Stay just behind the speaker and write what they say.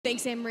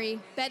Thanks, Anne-Marie.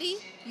 Betty,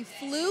 you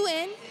flew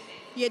in.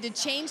 You had to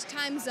change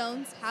time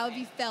zones. How have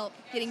you felt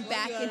getting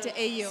back into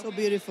AU? So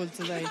beautiful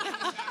today.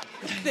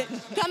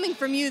 Coming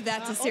from you,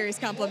 that's a serious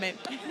compliment.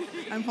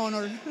 I'm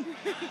honored.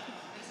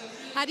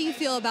 How do you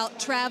feel about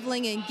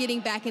traveling and getting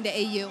back into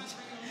AU?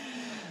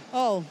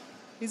 Oh,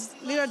 it's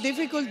a little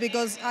difficult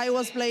because I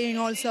was playing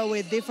also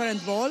with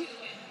different ball,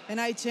 and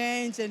I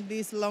changed in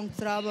this long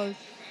travel.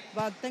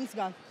 But thanks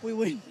God, we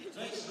win,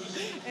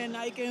 and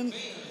I can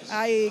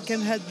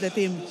help the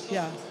team.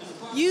 Yeah.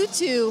 You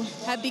two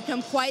have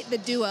become quite the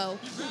duo.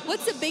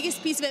 What's the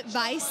biggest piece of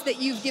advice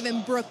that you've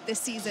given Brooke this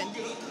season?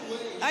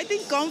 I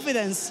think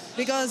confidence,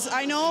 because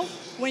I know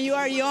when you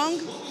are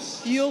young,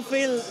 you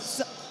feel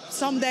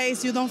some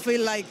days you don't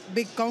feel like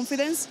big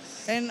confidence,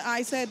 and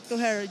I said to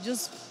her,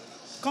 just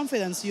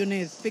confidence you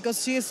need,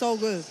 because she is so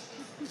good,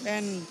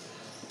 and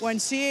when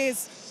she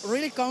is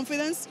really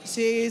confident,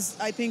 she is,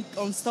 I think,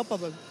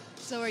 unstoppable.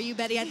 So are you,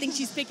 Betty. I think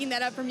she's picking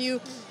that up from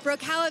you.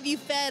 Brooke, how have you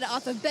fed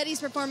off of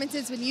Betty's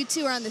performances when you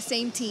two are on the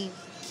same team?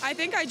 I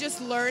think I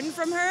just learn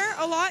from her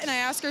a lot, and I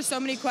ask her so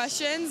many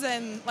questions,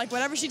 and like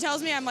whatever she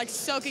tells me, I'm like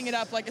soaking it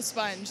up like a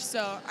sponge.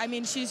 So, I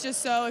mean, she's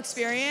just so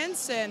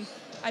experienced, and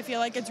I feel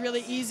like it's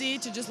really easy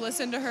to just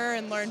listen to her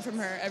and learn from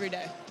her every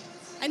day.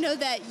 I know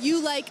that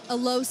you like a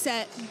low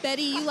set.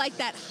 Betty, you like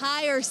that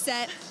higher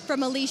set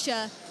from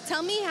Alicia.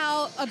 Tell me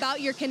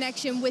about your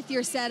connection with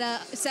your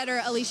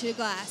setter, Alicia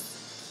Glass.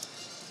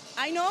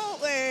 I know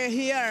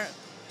here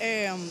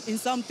in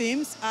some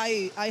teams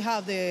I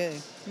have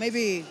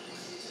maybe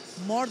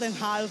more than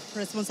half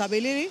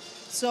responsibility,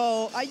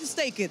 so I just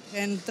take it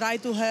and try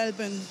to help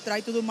and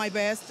try to do my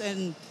best,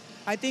 and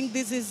I think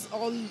this is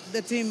all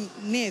the team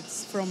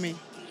needs from me.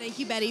 Thank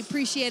you, Betty.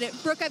 Appreciate it.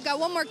 Brooke, I've got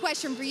one more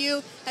question for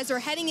you as we're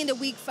heading into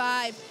week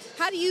 5.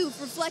 How do you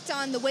reflect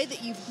on the way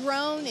that you've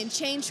grown and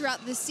changed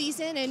throughout this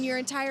season and your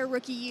entire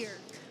rookie year?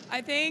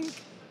 I think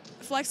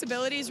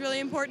flexibility is really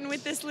important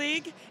with this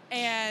league,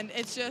 and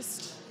it's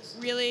just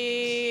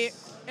really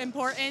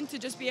important to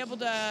just be able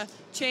to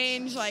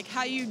change like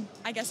how you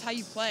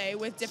play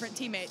with different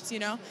teammates, you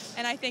know?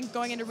 And I think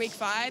going into week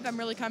 5, I'm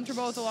really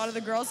comfortable with a lot of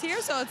the girls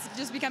here, so it's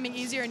just becoming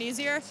easier and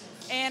easier.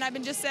 And I've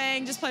been just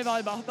saying, just play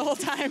volleyball the whole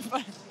time.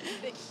 But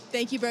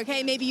thank you, Brooke.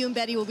 Hey, maybe you and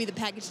Betty will be the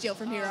package deal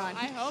from here on.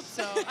 I hope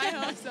so. I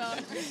hope so.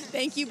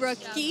 Thank you, Brooke.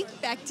 Keith,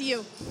 back to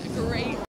you. Great.